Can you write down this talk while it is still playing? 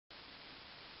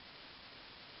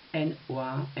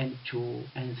N1, N2,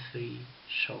 N3,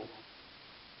 so on.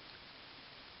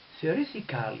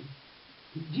 Theoretically,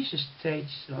 these straight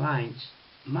lines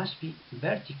must be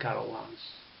vertical ones,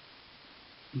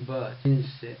 but since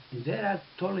there are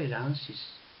tolerances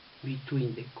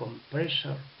between the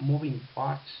compressor moving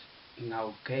parts, in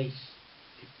our case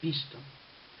the piston,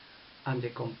 and the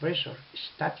compressor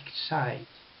static side,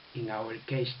 in our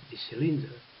case the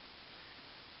cylinder,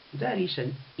 there is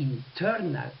an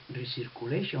internal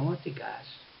recirculation of the gas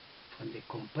from the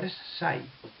compressed side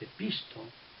of the piston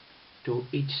to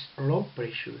its low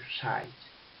pressure side.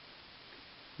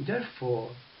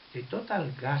 Therefore, the total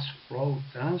gas flow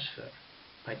transfer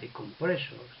by the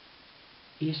compressors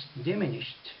is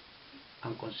diminished,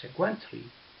 and consequently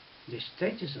the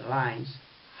straightest lines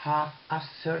have a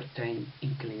certain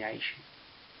inclination.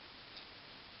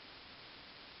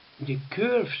 The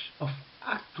curves of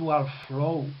actual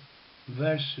flow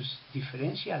versus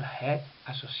differential head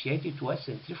associated to a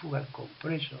centrifugal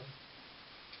compressor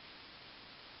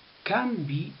can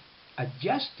be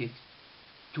adjusted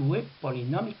to a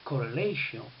polynomial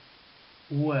correlation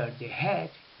where the head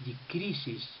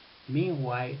decreases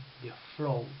meanwhile the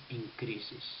flow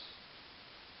increases.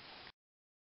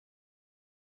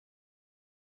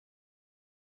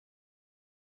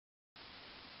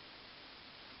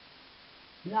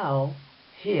 Now,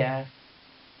 here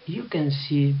you can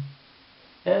see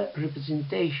a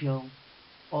representation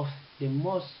of the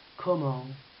most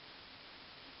common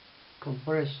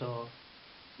compressor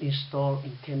installed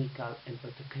in chemical and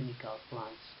petrochemical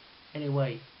plants.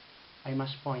 Anyway, I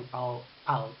must point out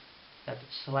that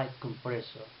slide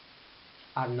compressors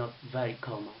are not very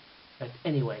common, but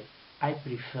anyway, I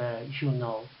prefer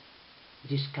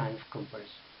this kind of compressor.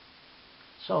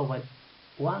 So at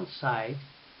one side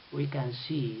we can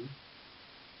see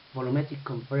volumetric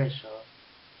compressor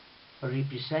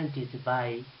represented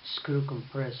by screw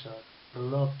compressor,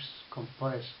 lobes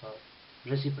compressor,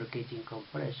 reciprocating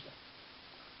compressor,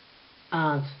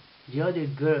 and the other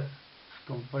group of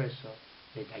compressor,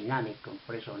 the dynamic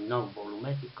compressor,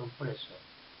 non-volumetric compressor,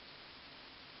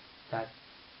 that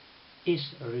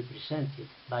is represented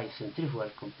by centrifugal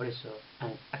compressor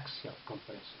and axial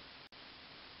compressor.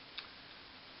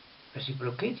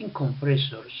 Reciprocating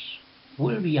compressors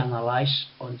will be analyzed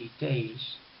on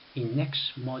details in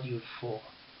next module 4.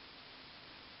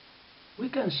 We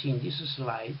can see in this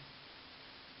slide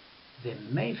the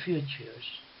main features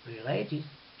related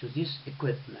to this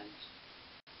equipment.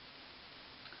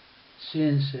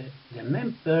 Since the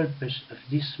main purpose of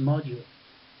this module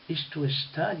is to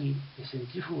study the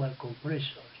centrifugal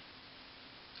compressors,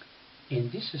 in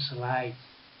this slide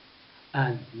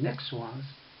and next ones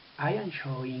I am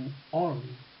showing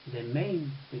only the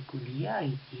main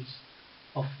peculiarities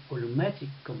of volumetric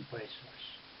compressors.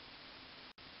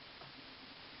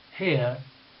 Here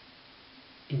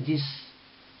in these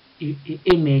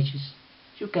images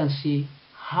you can see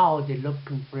how the lobe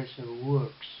compressor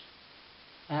works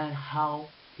and how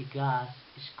the gas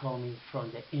is coming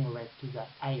from the inlet to the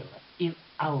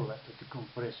outlet of the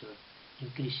compressor,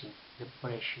 increasing the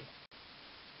pressure.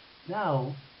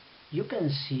 Now you can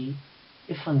see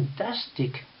a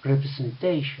fantastic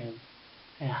representation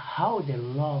of how the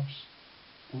lobes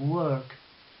work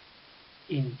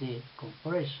in the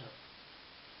compressor.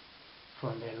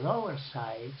 From the lower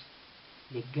side,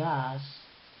 the gas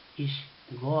is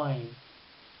going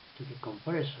to the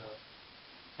compressor,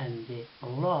 and the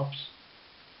lobes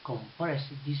compress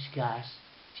this gas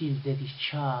till the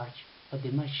discharge of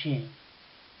the machine,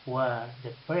 where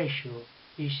the pressure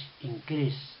is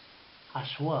increased as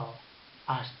well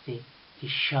as the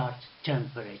discharge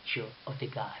temperature of the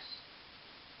gas.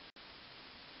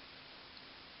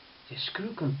 The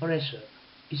screw compressor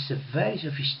is a very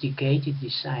sophisticated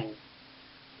design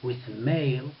with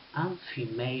male and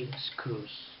female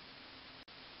screws.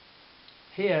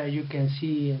 Here you can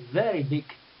see a very big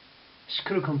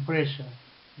screw compressor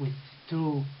with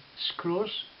two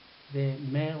screws, the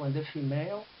male and the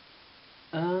female,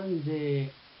 and the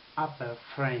upper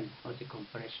frame of the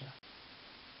compressor.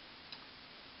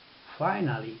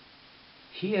 Finally,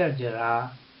 here there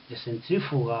are the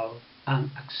centrifugal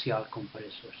and axial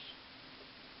compressors.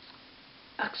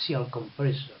 Axial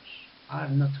compressors are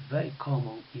not very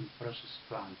common in process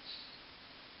plants.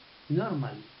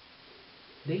 Normally,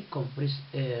 they compress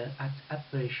air at a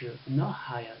pressure no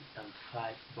higher than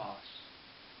 5 bars.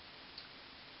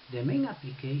 The main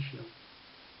application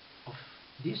of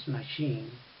this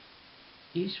machine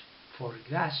is for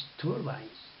gas turbines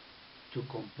to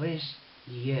compress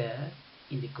the air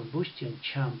in the combustion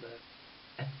chamber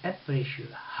at a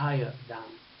pressure higher than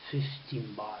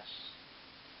 15 bars.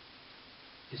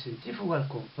 The centrifugal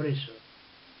compressor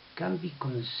can be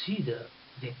considered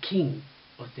the king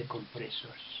of the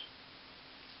compressors.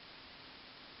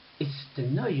 Its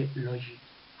technology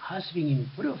has been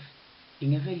improved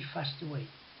in a very fast way.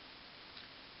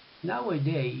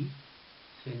 Nowadays,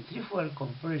 centrifugal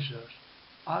compressors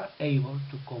are able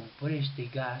to compress the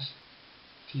gas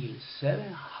till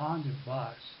 700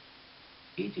 bars.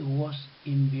 It was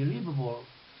unbelievable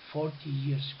 40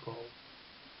 years ago.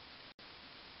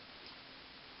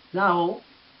 Now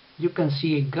you can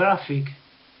see a graphic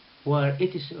where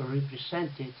it is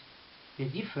represented the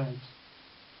different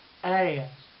areas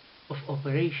of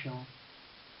operation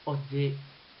of the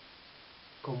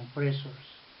compressors.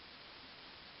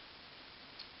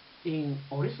 In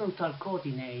horizontal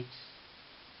coordinates,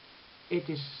 it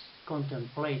is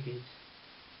contemplated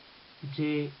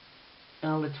the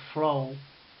inlet flow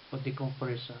of the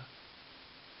compressor.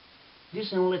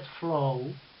 This inlet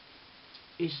flow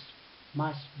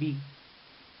must be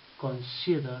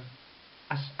considered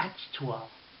as actual.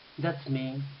 That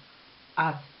means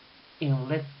at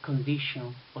inlet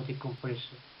condition of the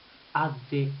compressor, at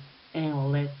the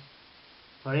inlet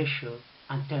pressure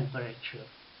and temperature.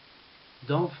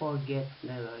 Don't forget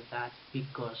never that,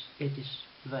 because it is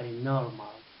very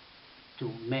normal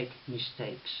to make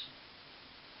mistakes.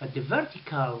 At the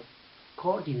vertical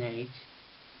coordinate,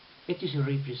 it is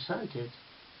represented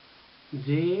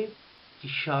the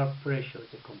discharge pressure of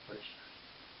the compressor.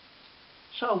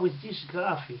 So with this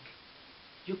graphic,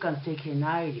 you can take an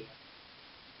idea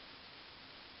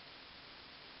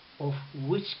of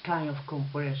which kind of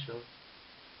compressor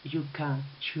you can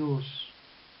choose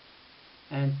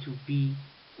and to be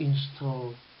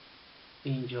installed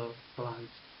in your plant.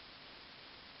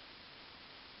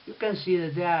 You can see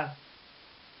that there are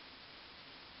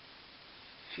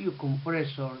few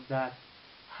compressors that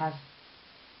has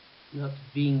not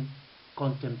been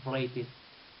contemplated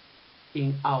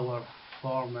in our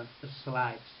former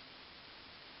slides.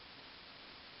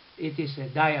 It is a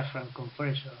diaphragm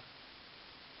compressor,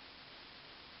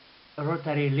 a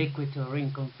rotary liquid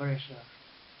ring compressor,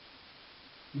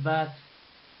 but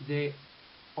the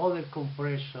other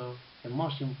compressor, the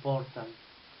most important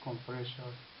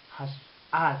compressor,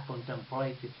 are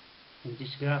contemplated in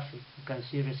this graphic. You can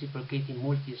see reciprocating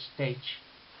multi-stage,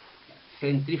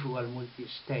 centrifugal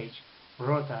multi-stage,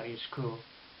 rotary screw,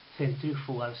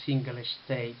 centrifugal single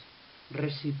stage,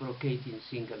 reciprocating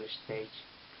single stage,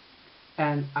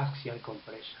 and axial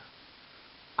compressor.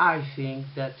 I think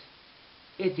that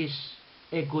it is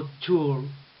a good tool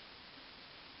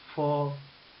for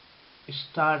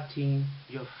starting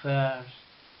your first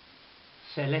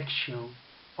selection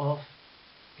of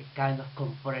the kind of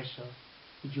compressor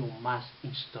you must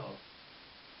install.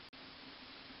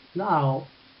 Now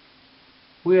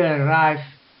we arrive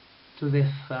to the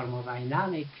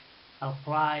thermodynamic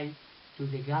applied to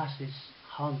the gases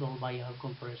handled by our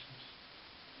compressors.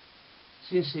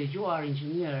 Since you are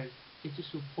engineer, it is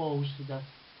supposed that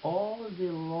all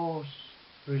the laws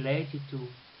related to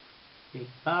the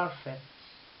perfect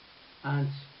and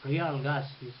real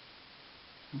gases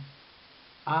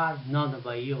are known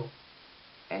by you.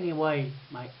 Anyway,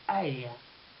 my idea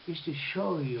is to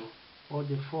show you all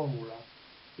the formula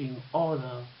in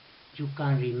order you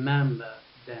can remember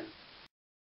them.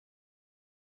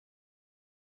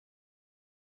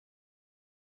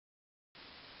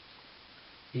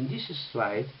 In this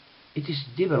slide, it is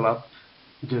developed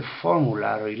the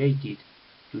formula related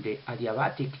to the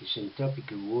adiabatic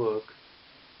isentropic work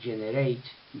generated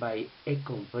by a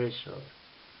compressor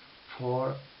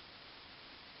for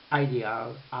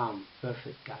ideal and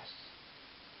perfect gas.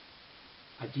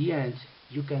 At the end,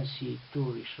 you can see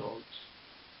two results.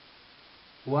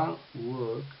 One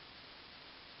work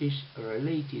is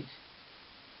related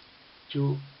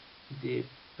to the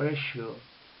pressure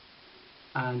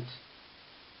and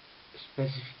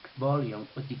specific volume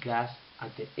of the gas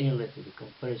at the inlet of the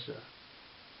compressor,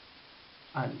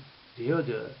 and the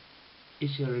other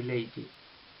is related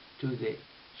to the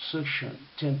suction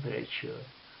temperature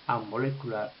and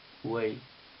molecular weight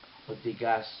of the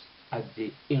gas at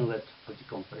the inlet of the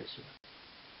compressor.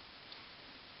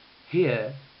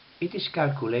 Here it is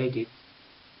calculated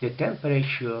the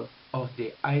temperature of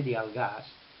the ideal gas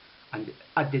and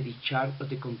at the discharge of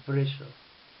the compressor,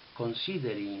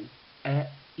 considering a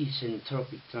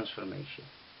isentropic transformation.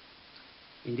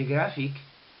 In the graphic,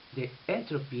 the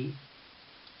entropy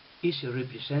is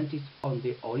represented on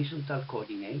the horizontal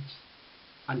coordinates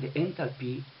and the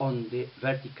enthalpy on the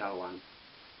vertical one.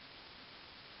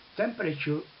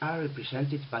 Temperature are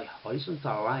represented by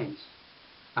horizontal lines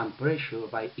and pressure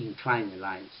by inclined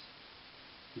lines.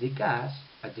 The gas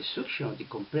at the suction of the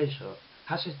compressor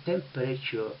has a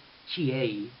temperature TA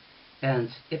and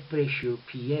a pressure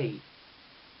PA.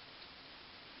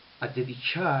 At the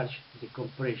discharge of the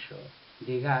compressor,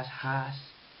 the gas has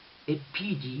a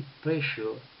PD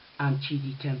pressure and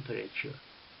TD temperature.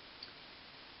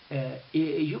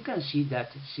 You can see that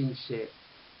since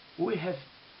we have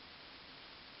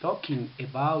talking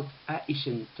about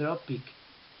isentropic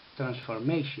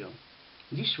transformation,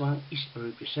 this one is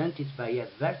represented by a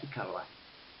vertical line.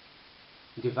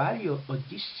 The value of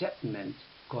this segment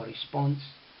corresponds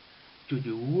to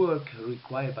the work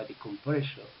required by the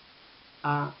compressor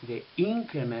and the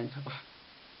increment of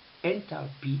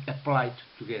enthalpy applied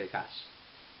to the gas.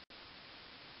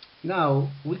 Now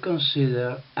we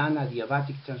consider an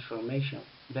adiabatic transformation,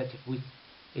 but with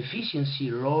efficiency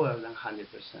lower than 100%.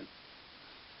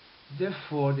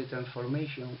 Therefore, the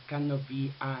transformation cannot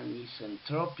be an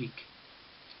isentropic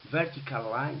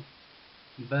vertical line,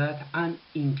 but an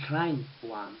inclined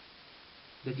one.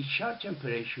 The discharge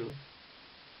temperature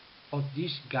of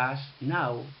this gas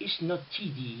now is not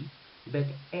TD, but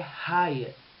a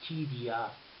higher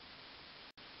TDR.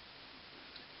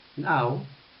 Now,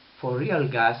 for real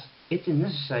gas, it is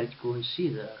necessary to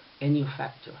consider a new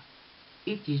factor.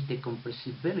 It is the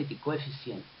compressibility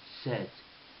coefficient Z.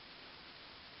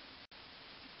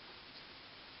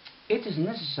 It is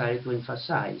necessary to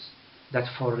emphasize that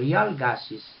for real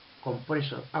gases,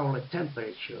 compressor outlet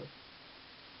temperature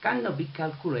cannot be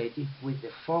calculated with the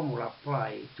formula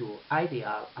applied to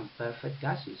ideal and perfect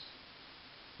gases.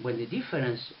 When the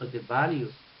difference of the value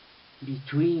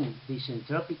between the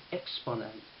isentropic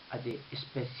exponent and the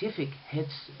specific head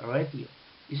ratio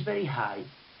is very high,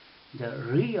 the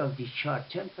real discharge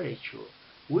temperature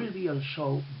will be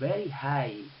also very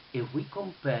high if we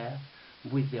compare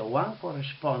with the one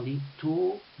corresponding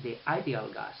to the ideal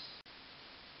gas.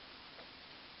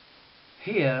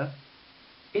 Here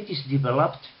it is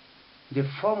developed the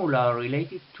formula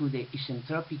related to the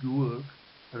isentropic work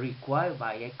required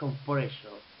by a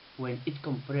compressor when it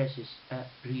compresses a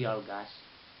real gas.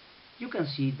 You can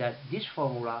see that these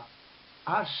formulas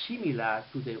are similar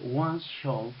to the ones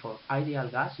shown for ideal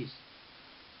gases,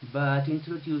 but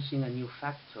introducing a new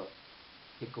factor,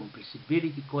 the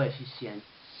compressibility coefficient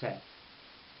Z.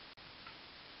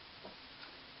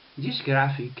 This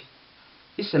graphic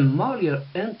is a molar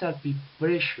enthalpy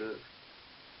pressure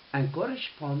and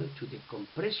corresponds to the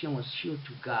compression of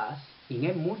CO2 gas in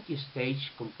a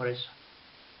multi-stage compressor.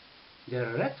 The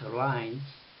red lines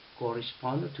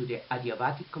correspond to the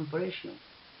adiabatic compression.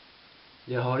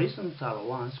 The horizontal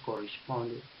ones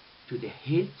correspond to the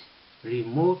heat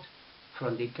removed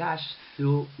from the gas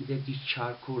through the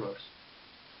discharge coolers.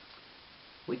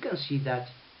 We can see that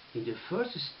in the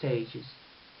first stages,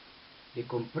 the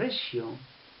compression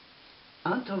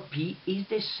enthalpy is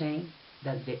the same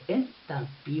that the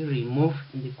enthalpy removed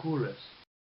in the coolers.